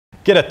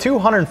Get a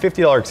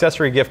 $250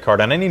 accessory gift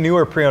card on any new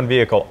or pre-owned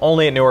vehicle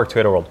only at Newark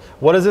Toyota World.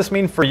 What does this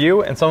mean for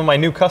you and some of my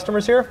new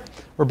customers here?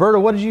 Roberta,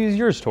 what did you use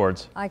yours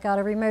towards? I got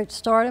a remote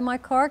start in my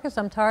car because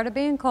I'm tired of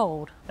being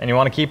cold. And you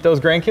want to keep those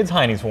grandkids'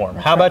 heinies warm.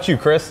 How about you,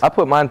 Chris? I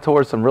put mine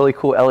towards some really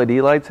cool LED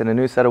lights and a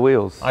new set of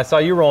wheels. I saw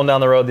you rolling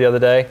down the road the other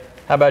day.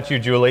 How about you,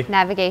 Julie?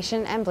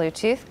 Navigation and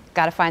Bluetooth.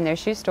 Got to find their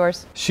shoe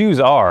stores. Shoes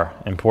are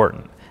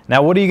important.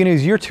 Now, what are you going to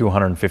use your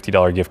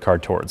 $250 gift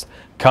card towards?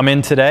 Come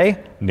in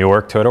today,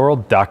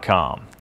 NewarkToyotaWorld.com.